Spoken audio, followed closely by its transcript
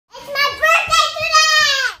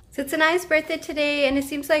So it's Inaaya's birthday today, and it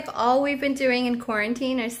seems like all we've been doing in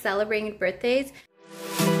quarantine is celebrating birthdays.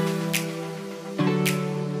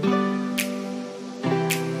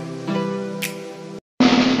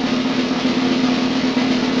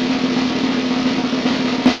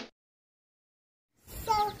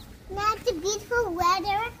 So now it's a beautiful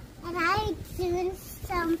weather, and I'm doing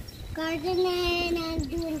some gardening and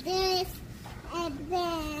doing this, and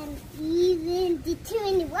then even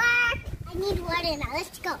doing work. I need water now.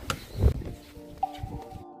 Let's go.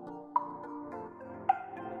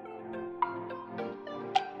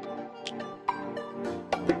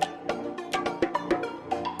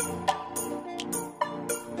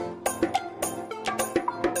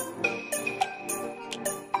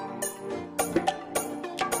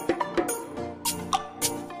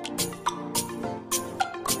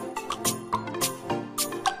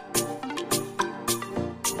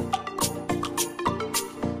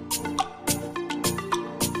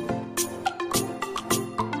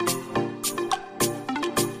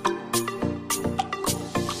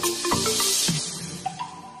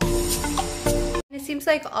 It seems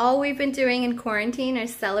like all we've been doing in quarantine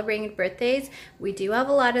is celebrating birthdays. We do have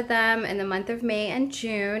a lot of them in the month of May and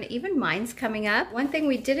June. Even mine's coming up. One thing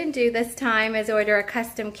we didn't do this time is order a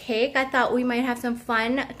custom cake. I thought we might have some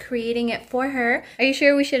fun creating it for her. Are you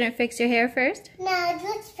sure we shouldn't fix your hair first? No, it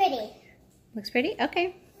looks pretty. Looks pretty?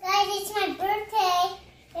 Okay. Guys, it's my birthday,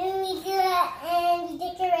 and we do it and we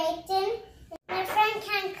decorate them. My friend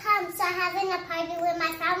can't come, so I'm having a party with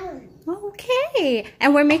my family. Okay.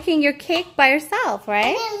 And we're making your cake by yourself,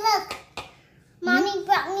 right? And then look, Mommy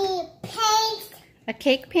brought me paint. A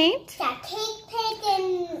cake paint? Yeah, cake paint,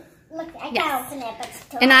 and look, I can't open it, but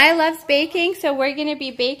still. And I loves baking, so we're going to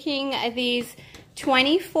be baking these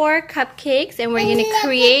 24 cupcakes, and we're going to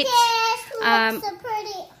create... Looks so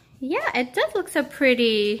pretty. Yeah, it does look so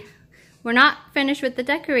pretty. We're not finished with the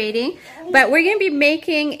decorating, but we're going to be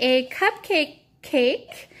making a cupcake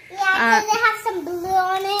cake. Yeah, because it has some blue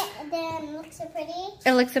on it, and then it looks so pretty.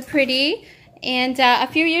 It looks so pretty. And a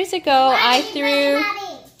few years ago, I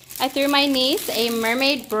threw my niece a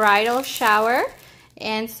mermaid bridal shower.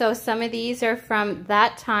 And so some of these are from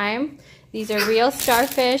that time. These are real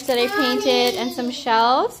starfish that I painted and some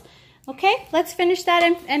shells. Okay, let's finish that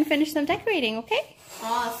and finish some decorating, okay?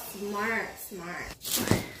 Oh, smart.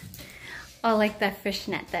 Oh, like that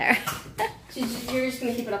fishnet there. You're just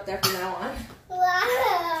going to keep it up there from now on.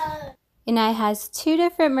 Wow. Inaaya has two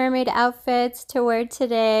different mermaid outfits to wear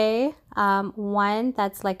today. One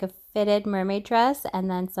that's like a fitted mermaid dress, and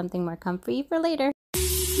then something more comfy for later.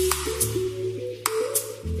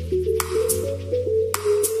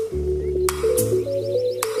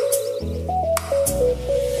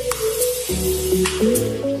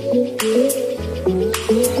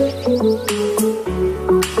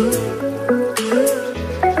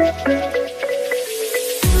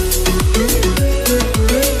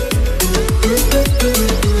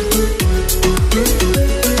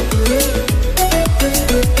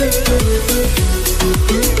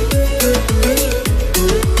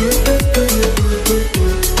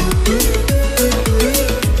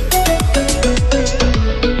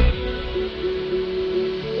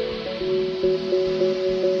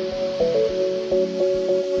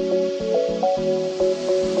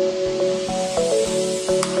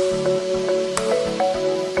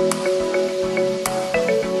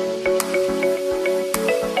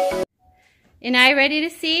 Inaaya, ready to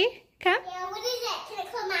see? Come. Yeah, what is it? Can I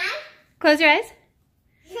close my eyes? Close your eyes.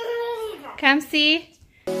 Come see.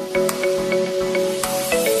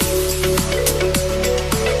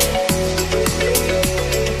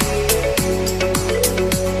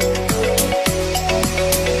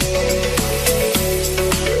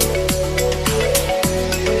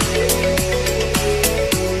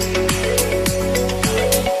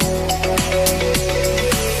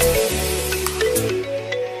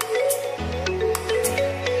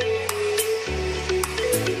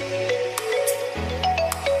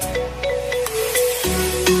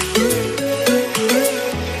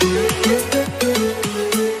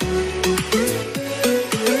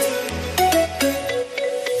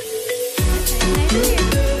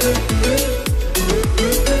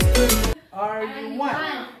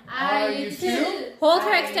 Hold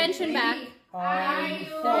her extension back. Are you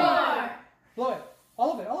four? Blow it.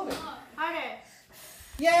 All of it. All of it. Okay.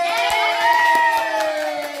 Yay!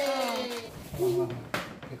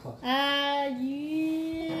 Get close.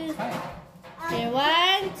 You. Hi. Okay,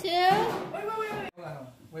 1, 2.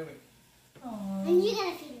 Wait. And you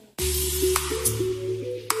gotta feed me.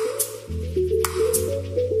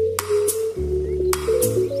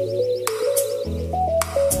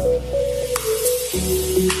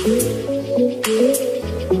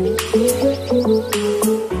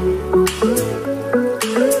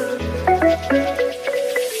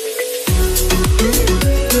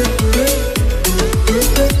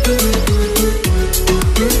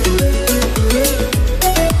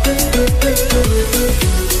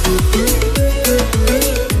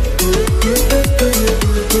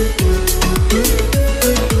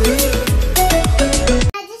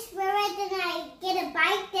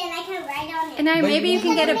 you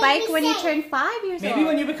can get a bike when you turn 5 years old. Maybe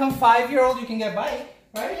when you become 5-year-old, you can get a bike,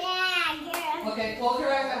 right? Yeah, girl. Okay, close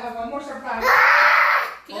your eyes. I have one more surprise.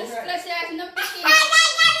 Close your eyes. No picking.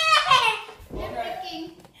 No picking.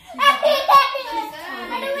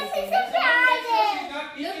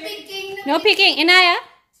 No picking. No peeking. Inaaya.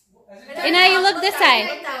 Inaaya, you look this side.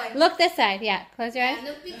 Look this side. Yeah, close your eyes.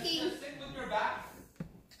 No picking. Sit with your back.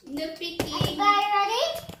 No picking. Are you ready?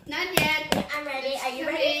 Not yet. I'm ready. Are you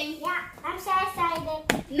ready? Yeah, I'm so excited.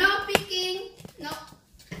 No picking. No.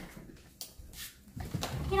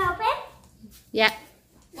 Can I open? Yeah.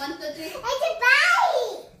 1, 2, 3. It's a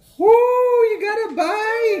bike! Woo! You got a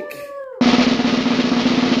bike.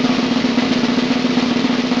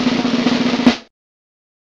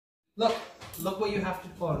 Look what you have to.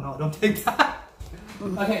 Oh no! Don't take that.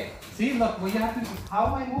 Okay. See, look what you have to. How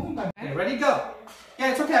am I moving my? Okay, ready, go.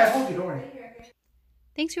 Yeah, it's okay. I hold you. Don't worry.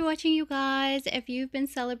 Thanks for watching, you guys. If you've been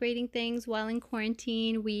celebrating things while in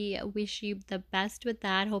quarantine, we wish you the best with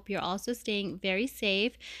that. Hope you're also staying very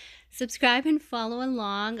safe. Subscribe and follow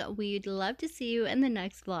along. We'd love to see you in the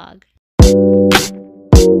next vlog.